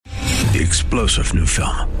The explosive new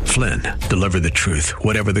film, Flynn, deliver the truth,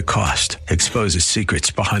 whatever the cost, exposes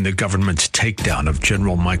secrets behind the government's takedown of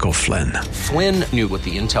General Michael Flynn. Flynn knew what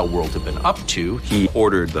the intel world had been up to. He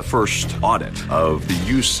ordered the first audit of the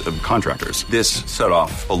use of contractors. This set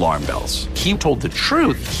off alarm bells. He told the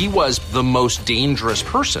truth. He was the most dangerous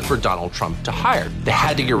person for Donald Trump to hire. They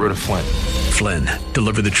had to get rid of Flynn. Flynn,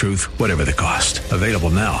 deliver the truth, whatever the cost. Available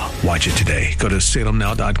now. Watch it today. Go to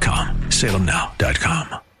salemnow.com.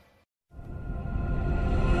 salemnow.com.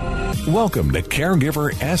 Welcome to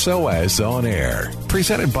Caregiver SOS On Air,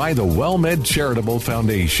 presented by the WellMed Charitable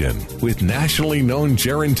Foundation, with nationally known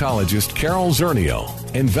gerontologist Carol Zernial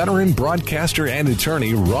and veteran broadcaster and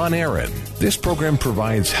attorney Ron Aaron. This program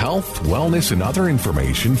provides health, wellness, and other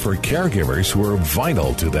information for caregivers who are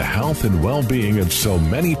vital to the health and well-being of so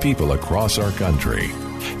many people across our country.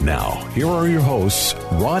 Now, here are your hosts,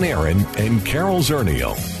 Ron Aaron and Carol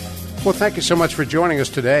Zernial. Well, thank you so much for joining us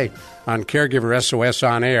today on Caregiver SOS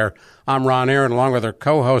On Air. I'm Ron Aaron, along with our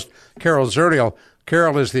co-host, Carol Zernial.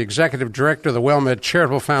 Carol is the Executive Director of the WellMed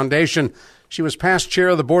Charitable Foundation. She was past chair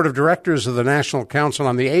of the Board of Directors of the National Council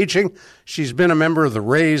on the Aging. She's been a member of the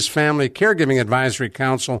RAISE Family Caregiving Advisory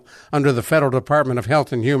Council under the Federal Department of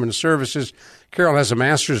Health and Human Services. Carol has a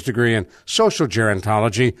master's degree in social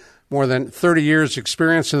gerontology, more than 30 years'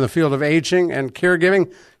 experience in the field of aging and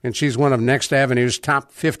caregiving, and she's one of Next Avenue's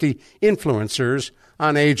top 50 influencers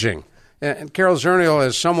on aging. And Carol Zernial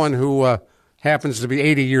is someone who happens to be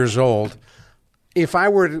 80 years old. If I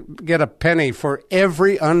were to get a penny for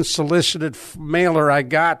every unsolicited mailer I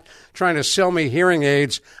got trying to sell me hearing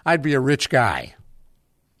aids, I'd be a rich guy.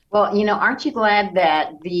 Well, aren't you glad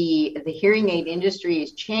that the hearing aid industry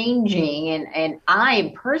is changing? And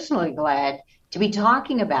I'm personally glad to be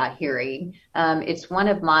talking about hearing. It's one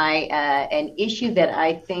of my, an issue that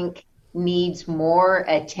I think needs more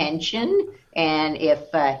attention. And if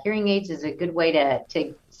hearing aids is a good way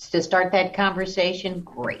to start that conversation,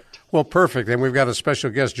 great. Well, perfect. And we've got a special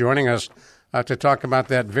guest joining us to talk about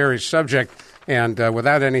that very subject. And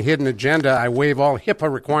without any hidden agenda, I waive all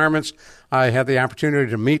HIPAA requirements. I had the opportunity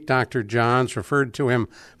to meet Dr. Johns, referred to him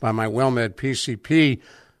by my WellMed PCP.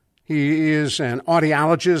 He is an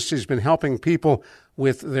audiologist. He's been helping people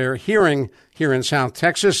with their hearing here in South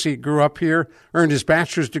Texas. He grew up here, earned his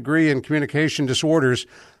bachelor's degree in communication disorders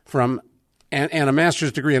and a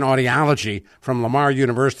master's degree in audiology from Lamar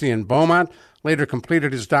University in Beaumont. Later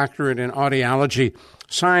completed his doctorate in audiology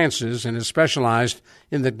sciences and is specialized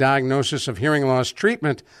in the diagnosis of hearing loss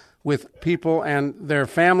treatment with people and their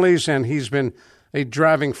families. And he's been a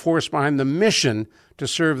driving force behind the mission to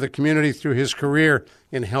serve the community through his career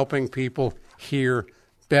in helping people hear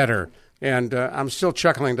better. And I'm still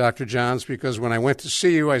chuckling, Dr. Johns, because when I went to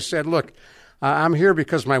see you, I said, look, I'm here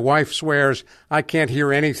because my wife swears I can't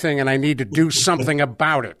hear anything and I need to do something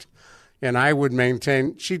about it. And I would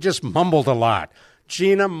maintain she just mumbled a lot.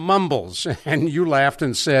 Gina mumbles. And you laughed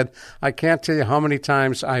and said, I can't tell you how many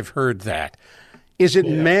times I've heard that. Is it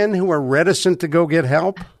men who are reticent to go get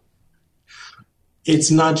help?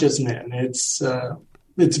 It's not just men. It's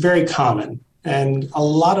very common. And a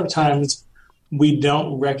lot of times we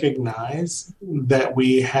don't recognize that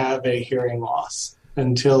we have a hearing loss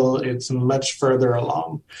until it's much further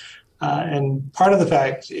along. And part of the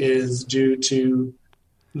fact is due to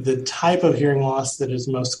the type of hearing loss that is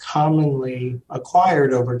most commonly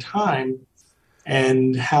acquired over time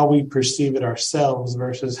and how we perceive it ourselves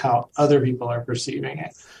versus how other people are perceiving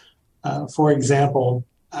it. For example,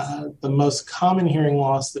 the most common hearing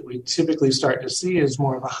loss that we typically start to see is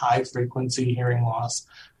more of a high-frequency hearing loss,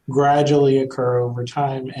 gradually occur over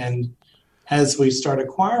time. And as we start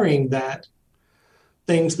acquiring that,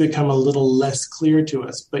 things become a little less clear to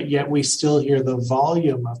us, but yet we still hear the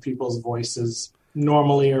volume of people's voices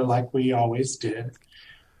normally or like we always did.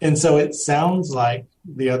 And so it sounds like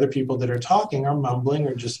the other people that are talking are mumbling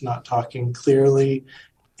or just not talking clearly.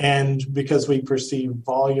 And because we perceive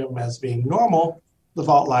volume as being normal, the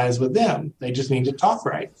fault lies with them. They just need to talk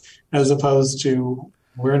right, as opposed to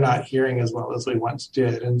we're not hearing as well as we once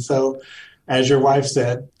did. And so, as your wife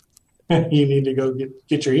said, you need to go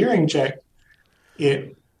get your hearing checked.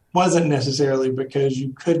 It wasn't necessarily because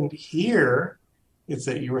you couldn't hear. It's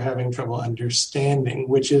that you were having trouble understanding,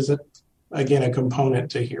 which is, again, a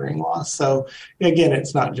component to hearing loss. So, again,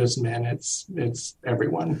 it's not just men. It's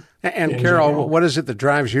everyone. And Carol, general. What is it that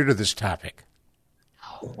drives you to this topic?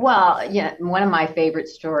 Well, yeah, one of my favorite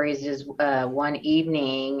stories is one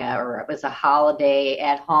evening, or it was a holiday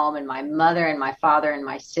at home, and my mother and my father and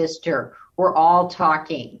my sister were all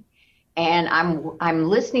talking. And I'm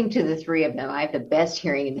listening to the three of them. I have the best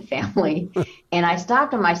hearing in the family. And I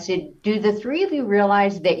stopped them. I said, do the three of you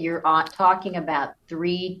realize that you're talking about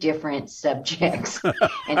three different subjects?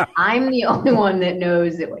 And I'm the only one that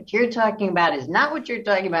knows that what you're talking about is not what you're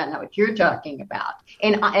talking about, not what you're talking about.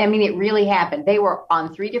 And I mean, it really happened. They were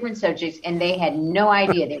on three different subjects, and they had no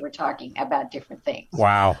idea they were talking about different things.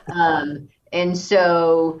 Wow. And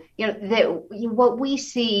so, what we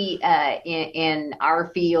see in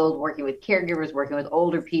our field, working with caregivers, working with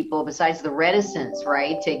older people, besides the reticence,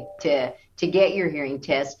 right, to get your hearing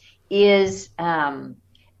test, is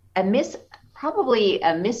probably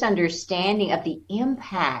a misunderstanding of the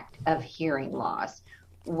impact of hearing loss.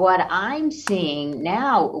 What I'm seeing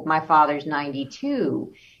now, my father's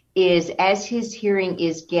 92, is as his hearing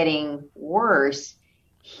is getting worse,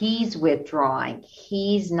 he's withdrawing.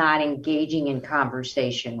 He's not engaging in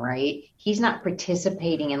conversation, right? He's not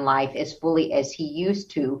participating in life as fully as he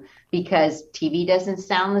used to because TV doesn't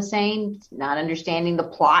sound the same. He's not understanding the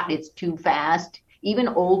plot. It's too fast. Even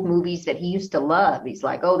old movies that he used to love, he's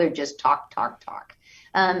like, oh, they're just talk.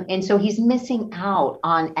 And so he's missing out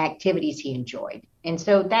on activities he enjoyed. And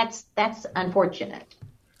so that's unfortunate.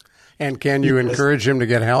 And can you encourage him to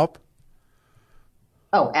get help?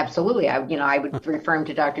 Oh, absolutely. I would refer him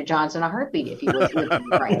to Dr. Johns in a heartbeat if he was living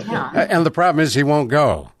right now. And the problem is he won't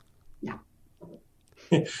go. No.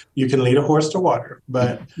 You can lead a horse to water,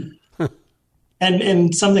 but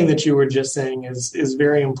and something that you were just saying is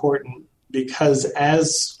very important because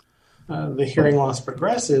as the hearing loss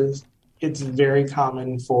progresses, it's very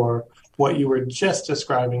common for what you were just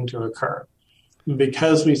describing to occur.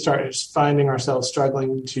 Because we start finding ourselves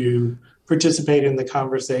struggling to participate in the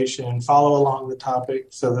conversation and follow along the topic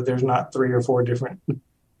so that there's not 3 or 4 different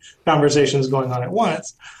conversations going on at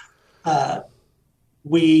once,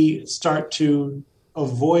 we start to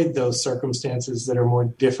avoid those circumstances that are more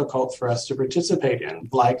difficult for us to participate in,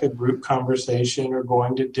 like a group conversation or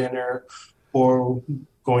going to dinner or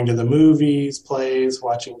going to the movies, plays,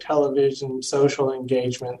 watching television, social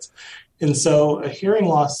engagements. And so a hearing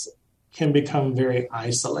loss can become very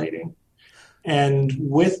isolating. And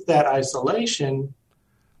with that isolation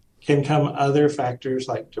can come other factors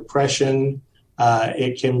like depression.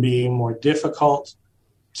 It can be more difficult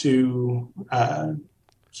to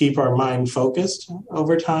keep our mind focused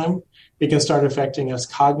over time. It can start affecting us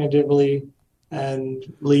cognitively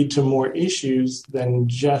and lead to more issues than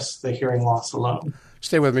just the hearing loss alone.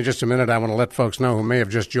 Stay with me just a minute. I want to let folks know who may have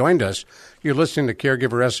just joined us. You're listening to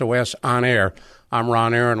Caregiver SOS On Air. I'm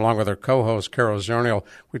Ron Aaron, along with our co-host, Carol Zernial.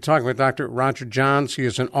 We're talking with Dr. Roger Johns. He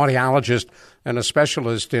is an audiologist and a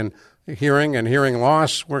specialist in hearing and hearing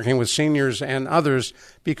loss, working with seniors and others,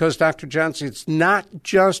 because, Dr. Johns, it's not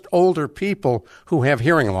just older people who have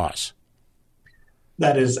hearing loss.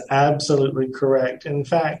 That is absolutely correct. In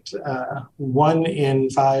fact, 1 in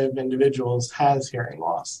 5 individuals has hearing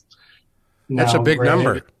loss. That's a big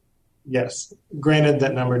number. Yes. Granted,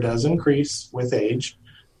 that number does increase with age.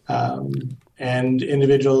 And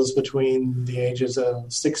individuals between the ages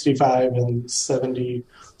of 65 and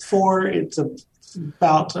 74, it's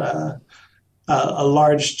about a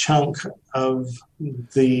large chunk of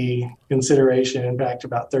the consideration, in fact,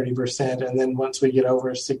 about 30%. And then once we get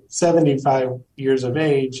over 75 years of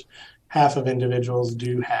age, half of individuals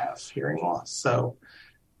do have hearing loss. So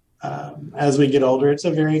as we get older, it's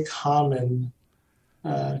a very common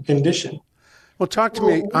condition. Well, talk to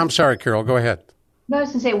me. I'm sorry, Carol, go ahead. I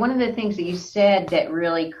was going to say, one of the things that you said that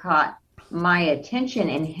really caught my attention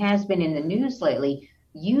and has been in the news lately,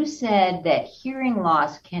 you said that hearing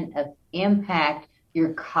loss can impact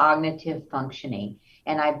your cognitive functioning.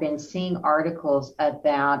 And I've been seeing articles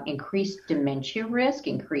about increased dementia risk,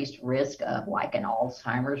 increased risk of like an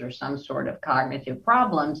Alzheimer's or some sort of cognitive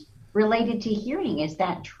problems related to hearing. Is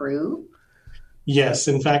that true? Yes.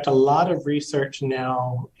 In fact, a lot of research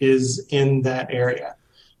now is in that area.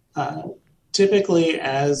 Typically,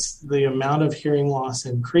 as the amount of hearing loss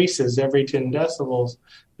increases every 10 decibels,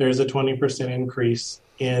 there's a 20% increase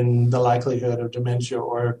in the likelihood of dementia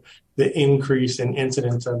or the increase in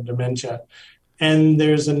incidence of dementia. And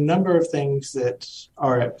there's a number of things that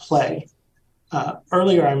are at play.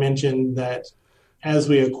 Earlier, I mentioned that as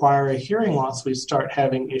we acquire a hearing loss, we start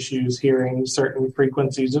having issues hearing certain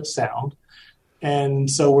frequencies of sound. And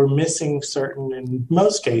so we're missing certain, in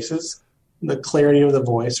most cases, the clarity of the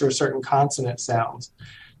voice or certain consonant sounds.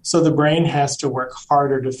 So the brain has to work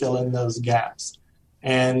harder to fill in those gaps.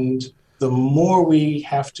 And the more we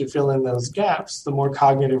have to fill in those gaps, the more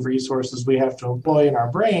cognitive resources we have to employ in our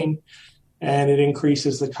brain, and it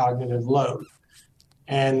increases the cognitive load.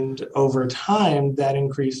 And over time, that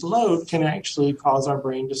increased load can actually cause our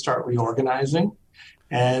brain to start reorganizing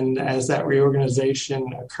And as that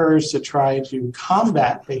reorganization occurs to try to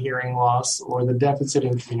combat the hearing loss or the deficit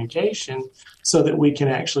in communication so that we can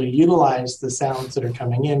actually utilize the sounds that are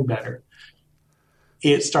coming in better,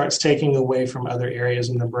 it starts taking away from other areas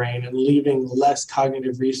in the brain and leaving less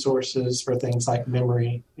cognitive resources for things like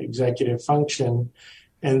memory, executive function.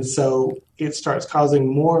 And so it starts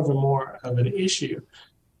causing more of an issue.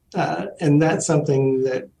 And that's something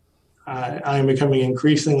that I am becoming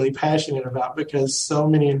increasingly passionate about, because so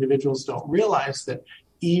many individuals don't realize that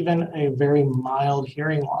even a very mild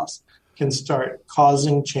hearing loss can start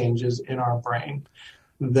causing changes in our brain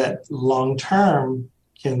that long-term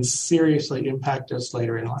can seriously impact us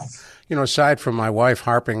later in life. You know, aside from my wife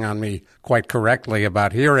harping on me quite correctly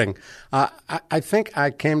about hearing, I think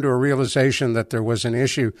I came to a realization that there was an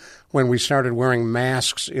issue when we started wearing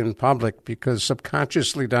masks in public, because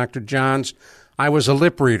subconsciously, Dr. Johns, I was a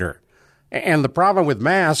lip reader. And the problem with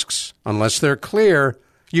masks, unless they're clear,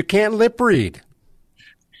 you can't lip read.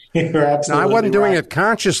 You're absolutely now, I wasn't doing right. it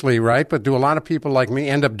consciously, right? But do a lot of people like me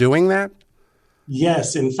end up doing that?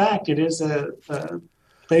 Yes. In fact, it is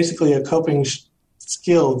basically a coping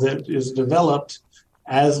skill that is developed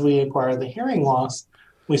as we acquire the hearing loss.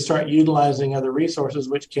 We start utilizing other resources,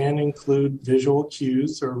 which can include visual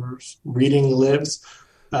cues or reading lips,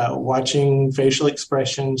 watching facial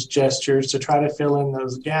expressions, gestures to try to fill in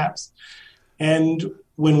those gaps. And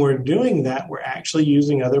when we're doing that, we're actually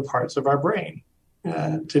using other parts of our brain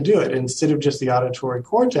to do it. Instead of just the auditory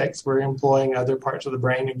cortex, we're employing other parts of the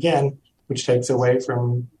brain again, which takes away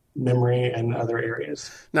from memory and other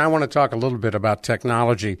areas. Now I want to talk a little bit about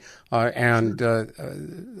technology and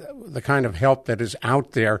the kind of help that is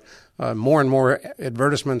out there. More and more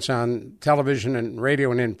advertisements on television and radio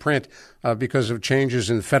and in print because of changes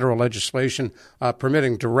in federal legislation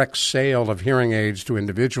permitting direct sale of hearing aids to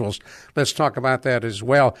individuals. Let's talk about that as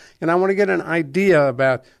well. And I want to get an idea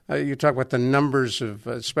about, you talk about the numbers of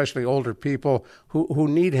especially older people who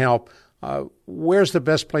need help. Where's the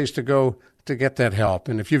best place to go to get that help?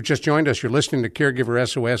 And if you've just joined us, you're listening to Caregiver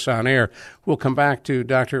SOS On Air. We'll come back to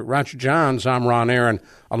Dr. Roger Johns. I'm Ron Aaron,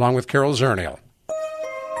 along with Carol Zernial.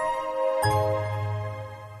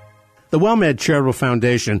 The WellMed Charitable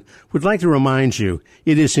Foundation would like to remind you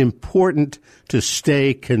it is important to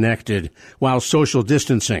stay connected while social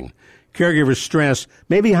distancing. Caregiver stress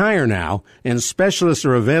may be higher now, and specialists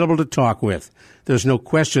are available to talk with. There's no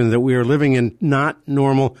question that we are living in not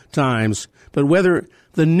normal times, but whether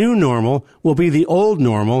the new normal will be the old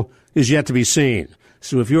normal is yet to be seen.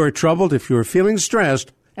 So if you are troubled, if you are feeling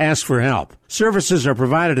stressed, ask for help. Services are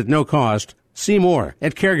provided at no cost. See more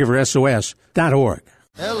at caregiversos.org.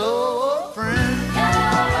 Hello, friend.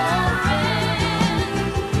 Hello, friend.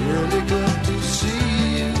 Really good to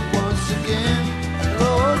see you once again.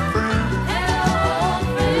 Hello, friend. Hello,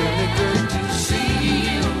 friend. Really good to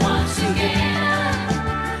see you once again.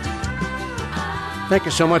 Thank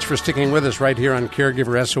you so much for sticking with us right here on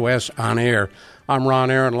Caregiver SOS On Air. I'm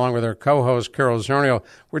Ron Aaron, along with our co-host, Carol Zernial.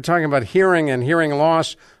 We're talking about hearing and hearing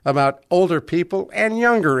loss, about older people and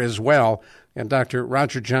younger as well. And Dr.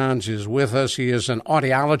 Roger Johns is with us. He is an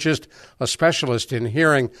audiologist, a specialist in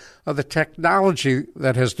hearing. The technology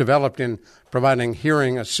that has developed in providing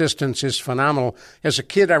hearing assistance is phenomenal. As a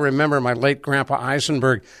kid, I remember my late Grandpa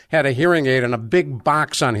Eisenberg had a hearing aid and a big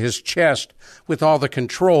box on his chest with all the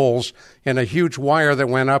controls and a huge wire that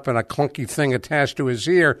went up and a clunky thing attached to his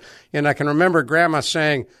ear. And I can remember Grandma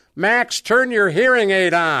saying, "Max, turn your hearing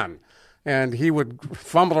aid on." And he would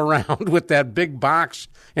fumble around with that big box,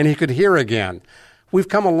 and he could hear again. We've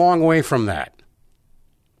come a long way from that.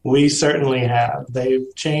 We certainly have. They've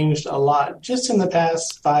changed a lot. Just in the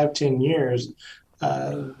past 5-10 years,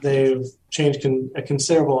 they've changed a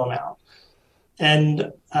considerable amount.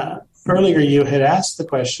 And earlier you had asked the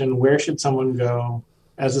question, where should someone go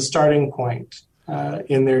as a starting point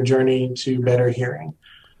in their journey to better hearing?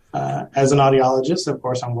 As an audiologist, of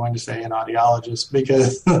course, I'm going to say an audiologist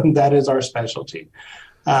because that is our specialty.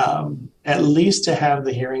 At least to have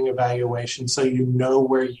the hearing evaluation so you know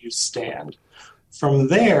where you stand. From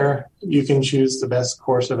there, you can choose the best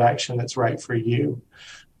course of action that's right for you.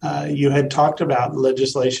 You had talked about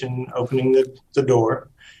legislation opening the door.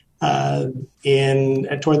 Toward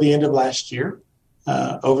the end of last year,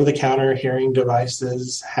 over-the-counter hearing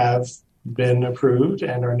devices have been approved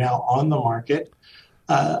and are now on the market.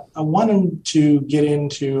 I wanted to get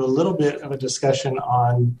into a little bit of a discussion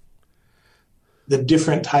on the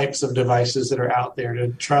different types of devices that are out there to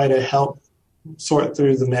try to help sort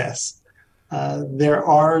through the mess. There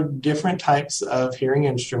are different types of hearing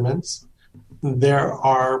instruments. There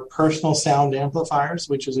are personal sound amplifiers,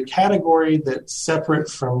 which is a category that's separate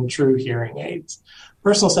from true hearing aids.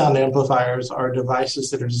 Personal sound amplifiers are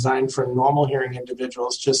devices that are designed for normal hearing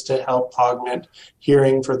individuals just to help augment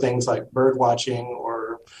hearing for things like bird watching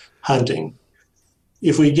or hunting.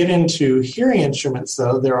 If we get into hearing instruments,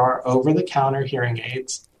 though, there are over-the-counter hearing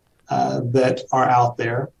aids that are out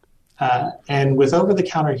there. And with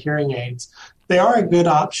over-the-counter hearing aids, they are a good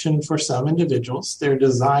option for some individuals. They're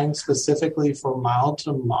designed specifically for mild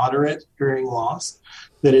to moderate hearing loss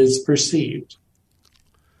that is perceived.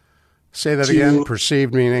 Say that again,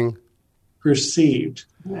 perceived meaning? Perceived.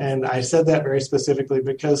 And I said that very specifically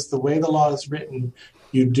because the way the law is written,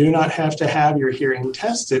 you do not have to have your hearing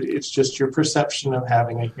tested. It's just your perception of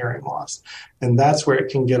having a hearing loss. And that's where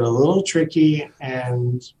it can get a little tricky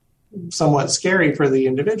and somewhat scary for the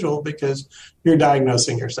individual because you're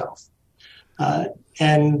diagnosing yourself.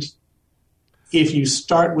 And if you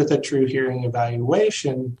start with a true hearing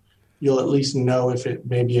evaluation, you'll at least know if it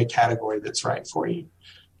may be a category that's right for you.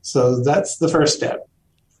 So that's the first step.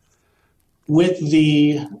 With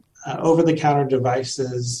the over-the-counter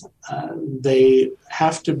devices, they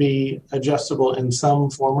have to be adjustable in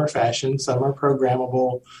some form or fashion. Some are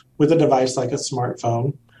programmable with a device like a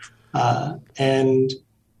smartphone. And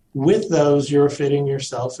with those, you're fitting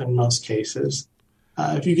yourself in most cases.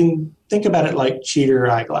 If you can think about it like cheater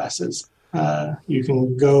eyeglasses, you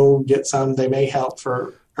can go get some. They may help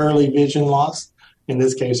for early vision loss, in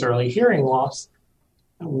this case, early hearing loss.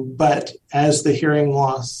 But as the hearing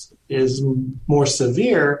loss is more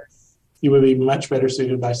severe, you would be much better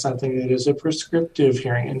suited by something that is a prescriptive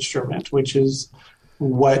hearing instrument, which is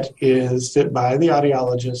what is fit by the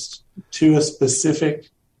audiologist to a specific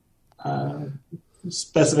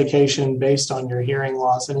specification based on your hearing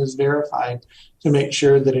loss and is verified to make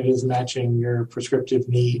sure that it is matching your prescriptive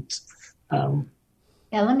needs.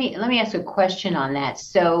 Let me ask a question on that.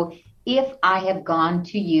 So if I have gone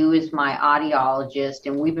to you as my audiologist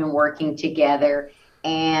and we've been working together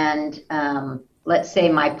and let's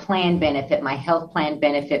say my health plan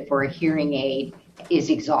benefit for a hearing aid is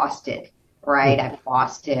exhausted, right? I've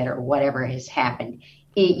lost it or whatever has happened.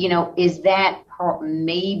 Is that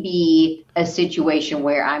maybe a situation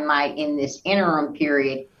where I might, in this interim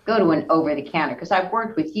period, go to an over-the-counter? Because I've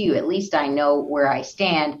worked with you. At least I know where I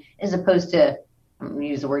stand, as opposed to, I'm going to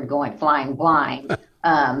use the word flying blind,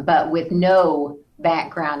 but with no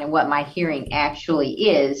background in what my hearing actually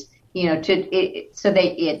is. This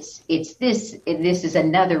is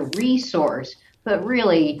another resource, but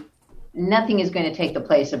really nothing is going to take the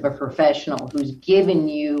place of a professional who's given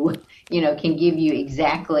you, can give you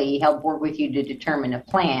exactly, help work with you to determine a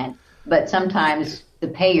plan. But sometimes the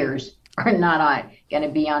payers are not going to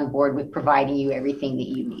be on board with providing you everything that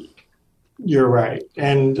you need. You're right.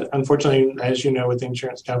 And unfortunately, as you know, with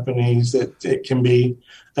insurance companies, it can be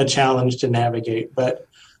a challenge to navigate. But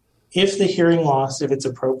if the hearing loss, if it's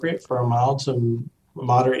appropriate for a mild to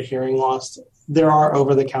moderate hearing loss, there are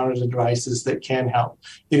over-the-counter devices that can help.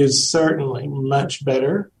 It is certainly much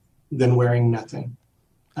better than wearing nothing.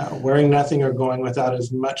 Wearing nothing or going without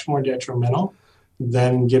is much more detrimental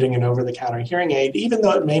than getting an over-the-counter hearing aid, even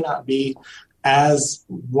though it may not be as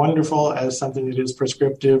wonderful as something that is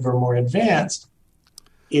prescriptive or more advanced.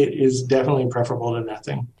 It is definitely preferable to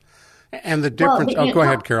nothing. And the difference... go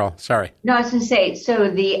ahead, Carol. Sorry. No, I was going to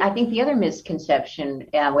say, I think the other misconception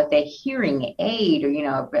with a hearing aid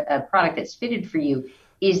or, a product that's fitted for you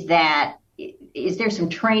is that, is there some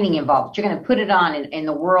training involved? You're going to put it on and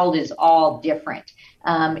the world is all different.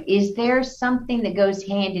 Is there something that goes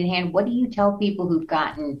hand in hand? What do you tell people who've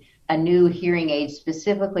gotten a new hearing aid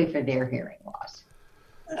specifically for their hearing loss?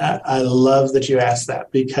 I love that you asked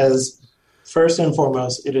that because first and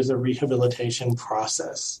foremost, it is a rehabilitation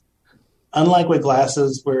process. Unlike with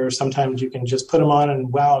glasses where sometimes you can just put them on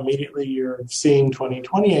and wow, immediately you're seeing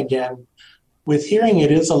 20/20 again. With hearing,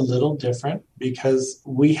 it is a little different because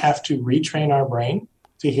we have to retrain our brain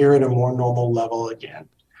to hear at a more normal level again.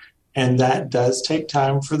 And that does take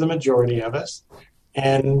time for the majority of us.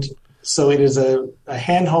 And so it is a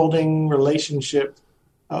hand-holding relationship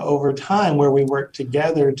over time where we work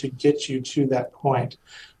together to get you to that point.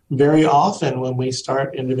 Very often when we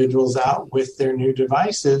start individuals out with their new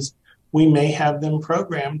devices, we may have them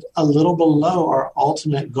programmed a little below our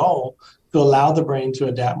ultimate goal to allow the brain to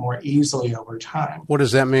adapt more easily over time. What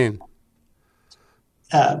does that mean?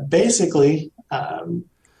 Basically,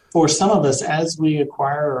 for some of us, as we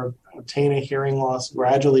acquire or obtain a hearing loss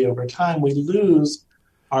gradually over time, we lose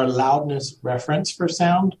our loudness reference for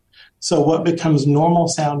sound. So what becomes normal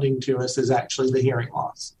sounding to us is actually the hearing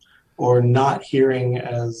loss or not hearing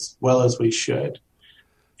as well as we should.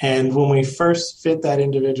 And when we first fit that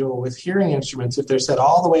individual with hearing instruments, if they're set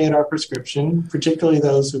all the way at our prescription, particularly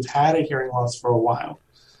those who've had a hearing loss for a while,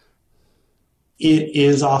 it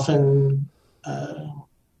is often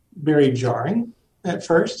very jarring at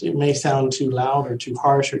first. It may sound too loud or too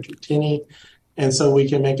harsh or too tinny. And so we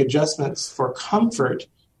can make adjustments for comfort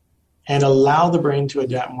and allow the brain to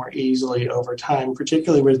adapt more easily over time,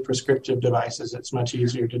 particularly with prescriptive devices. It's much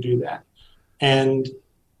easier to do that. And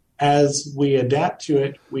as we adapt to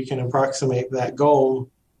it, we can approximate that goal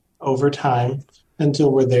over time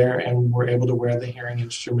until we're there and we're able to wear the hearing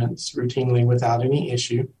instruments routinely without any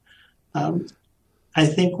issue. I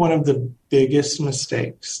think one of the biggest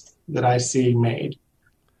mistakes that I see made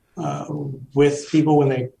with people when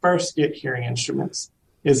they first get hearing instruments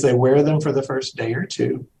is they wear them for the first day or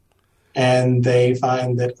two, and they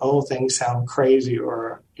find that, things sound crazy,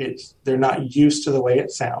 or they're not used to the way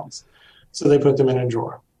it sounds. So they put them in a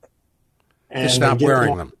drawer. And they stop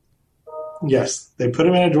wearing them. Yes, they put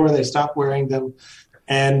them in a drawer, they stop wearing them,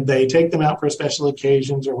 and they take them out for special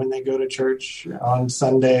occasions or when they go to church on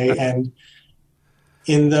Sunday. And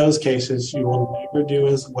in those cases, you will never do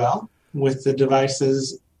as well with the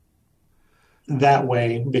devices that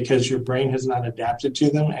way because your brain has not adapted to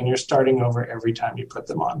them and you're starting over every time you put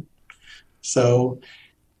them on. So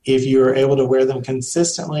if you're able to wear them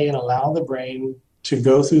consistently and allow the brain to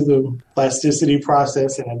go through the plasticity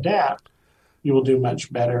process and adapt, you will do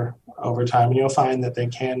much better over time, and you'll find that they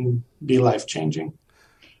can be life-changing.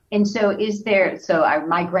 And so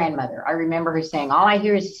my grandmother, I remember her saying, all I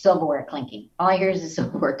hear is silverware clinking. All I hear is the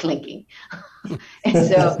silverware clinking. And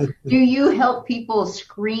so do you help people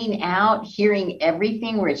screen out hearing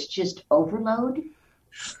everything where it's just overload?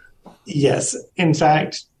 Yes. In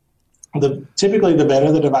fact, typically the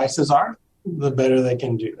better the devices are, the better they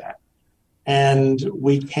can do that. And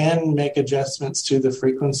we can make adjustments to the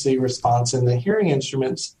frequency response in the hearing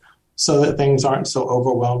instruments so that things aren't so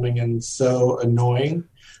overwhelming and so annoying.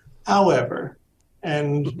 However,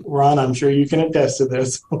 and Ron, I'm sure you can attest to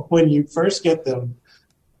this, when you first get them,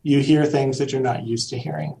 you hear things that you're not used to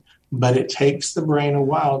hearing. But it takes the brain a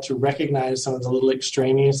while to recognize some of the little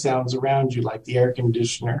extraneous sounds around you, like the air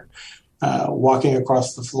conditioner, walking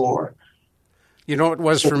across the floor. You know what it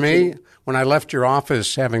was for me? When I left your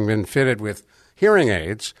office, having been fitted with hearing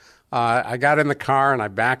aids, I got in the car and I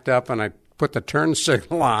backed up and I put the turn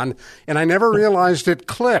signal on, and I never realized it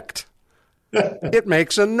clicked. It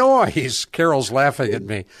makes a noise. Carol's laughing at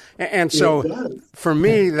me. And so for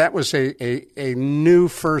me, that was a new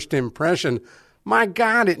first impression. My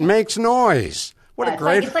God, it makes noise.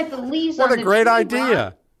 It's like the leaves on the tree. What a great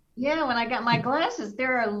idea. Yeah, when I got my glasses,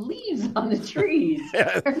 there are leaves on the trees.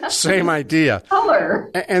 Same idea.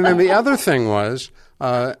 Color. And then the other thing was,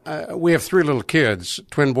 we have 3 little kids,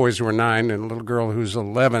 twin boys who are 9 and a little girl who's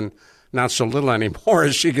 11, not so little anymore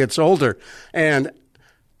as she gets older. And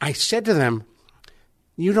I said to them,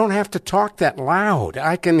 you don't have to talk that loud.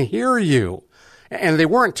 I can hear you. And they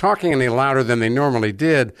weren't talking any louder than they normally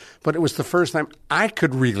did, but it was the first time I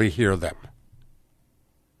could really hear them.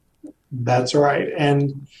 That's right.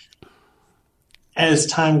 And as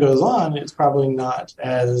time goes on, it's probably not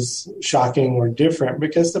as shocking or different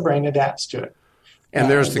because the brain adapts to it.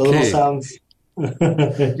 And there's the key. Sounds, now,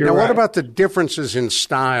 right. What about the differences in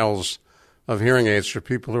styles of hearing aids for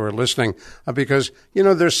people who are listening? Because,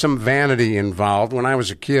 there's some vanity involved. When I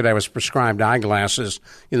was a kid, I was prescribed eyeglasses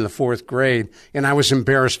in the 4th grade, and I was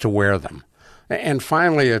embarrassed to wear them. And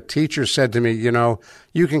finally, a teacher said to me,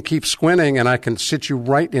 you can keep squinting and I can sit you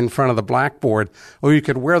right in front of the blackboard, or you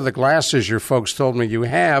could wear the glasses your folks told me you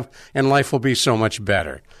have, and life will be so much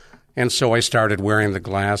better. And so I started wearing the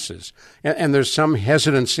glasses. And there's some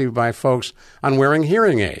hesitancy by folks on wearing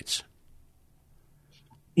hearing aids.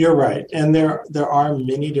 You're right. And there are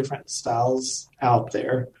many different styles out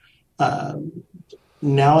there.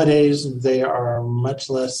 Nowadays, they are much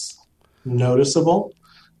less noticeable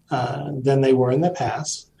than they were in the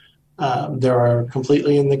past. There are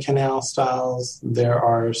completely in the canal styles. There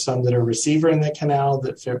are some that are receiver in the canal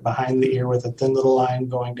that fit behind the ear with a thin little line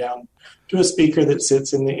going down to a speaker that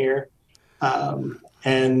sits in the ear.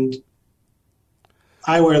 And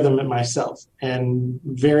I wear them myself, and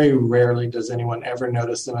very rarely does anyone ever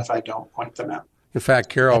notice them if I don't point them out. In fact,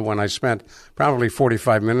 Carol, when I spent probably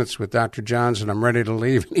 45 minutes with Dr. Johns and I'm ready to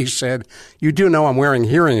leave, and he said, you do know I'm wearing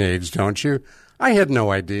hearing aids, don't you? I had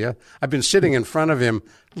no idea. I've been sitting in front of him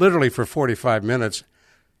literally for 45 minutes.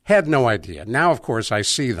 Had no idea. Now, of course, I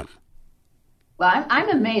see them. Well, I'm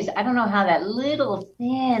amazed. I don't know how that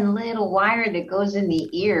thin little wire that goes in the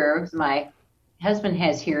ear of my husband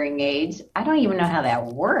has hearing aids. I don't even know how that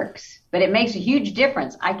works, but it makes a huge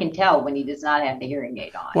difference. I can tell when he does not have the hearing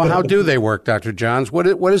aid on. Well, how do they work, Dr. Johns? What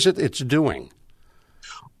is it it's doing?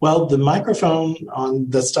 Well, the microphone on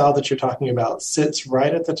the style that you're talking about sits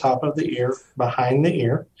right at the top of the ear, behind the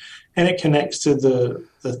ear, and it connects to the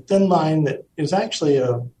thin line that is actually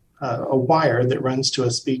a wire that runs to a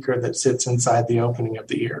speaker that sits inside the opening of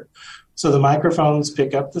the ear. So the microphones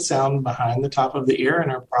pick up the sound behind the top of the ear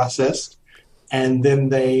and are processed, and then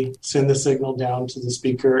they send the signal down to the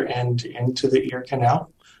speaker and into the ear canal,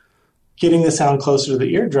 getting the sound closer to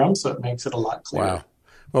the eardrum, so it makes it a lot clearer. Wow.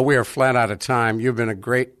 Well, we are flat out of time. You've been a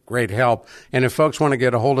great, great help. And if folks want to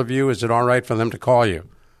get a hold of you, is it all right for them to call you?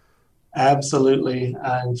 Absolutely.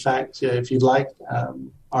 In fact, if you'd like,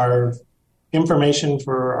 our information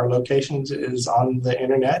for our locations is on the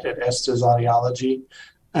internet at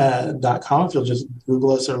EstesAudiology.com. If you'll just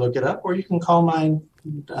Google us or look it up, or you can call my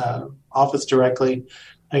office directly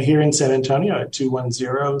here in San Antonio at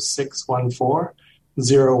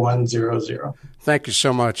 210-614-0100. Thank you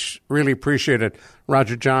so much. Really appreciate it.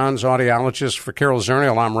 Roger Johns, audiologist for Carol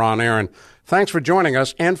Zernial. I'm Ron Aaron. Thanks for joining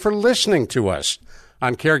us and for listening to us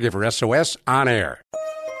on Caregiver SOS On Air.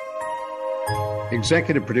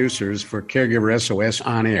 Executive producers for Caregiver SOS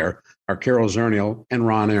On Air are Carol Zernial and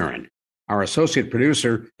Ron Aaron. Our associate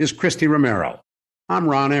producer is Christy Romero. I'm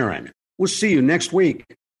Ron Aaron. We'll see you next week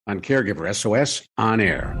on Caregiver SOS On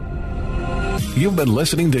Air. You've been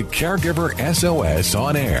listening to Caregiver SOS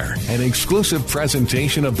On Air, an exclusive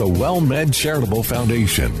presentation of the WellMed Charitable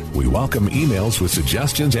Foundation. We welcome emails with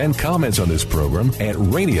suggestions and comments on this program at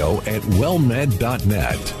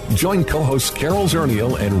radio@wellmed.net. Join co-hosts Carol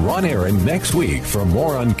Zernial and Ron Aaron next week for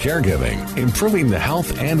more on caregiving, improving the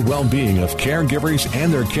health and well-being of caregivers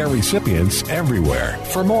and their care recipients everywhere.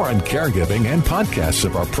 For more on caregiving and podcasts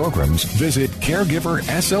of our programs, visit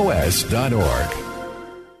caregiversos.org.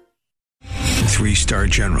 3-star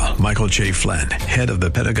General Michael J. Flynn, head of the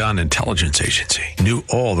Pentagon Intelligence Agency, knew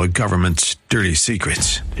all the government's dirty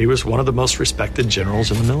secrets. He was one of the most respected generals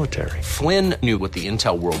in the military. Flynn knew what the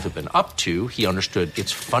intel world had been up to. He understood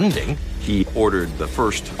its funding. He ordered the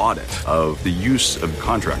first audit of the use of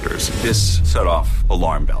contractors. This set off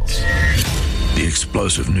alarm bells. The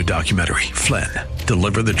explosive new documentary, Flynn,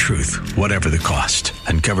 Deliver the Truth, Whatever the Cost,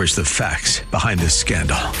 uncovers the facts behind this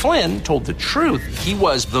scandal. Flynn told the truth. He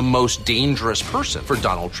was the most dangerous person for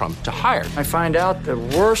Donald Trump to hire. I find out the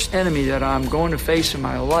worst enemy that I'm going to face in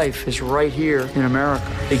my life is right here in America.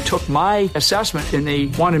 They took my assessment and they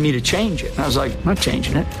wanted me to change it. And I was like, I'm not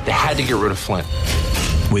changing it. They had to get rid of Flynn.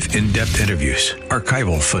 With in-depth interviews,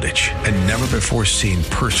 archival footage, and never-before-seen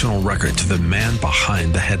personal records of the man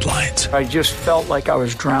behind the headlines. I just felt like I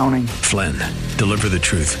was drowning. Flynn, Deliver the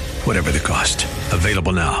Truth, Whatever the Cost.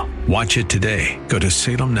 Available now. Watch it today. Go to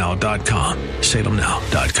salemnow.com.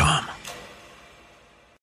 salemnow.com.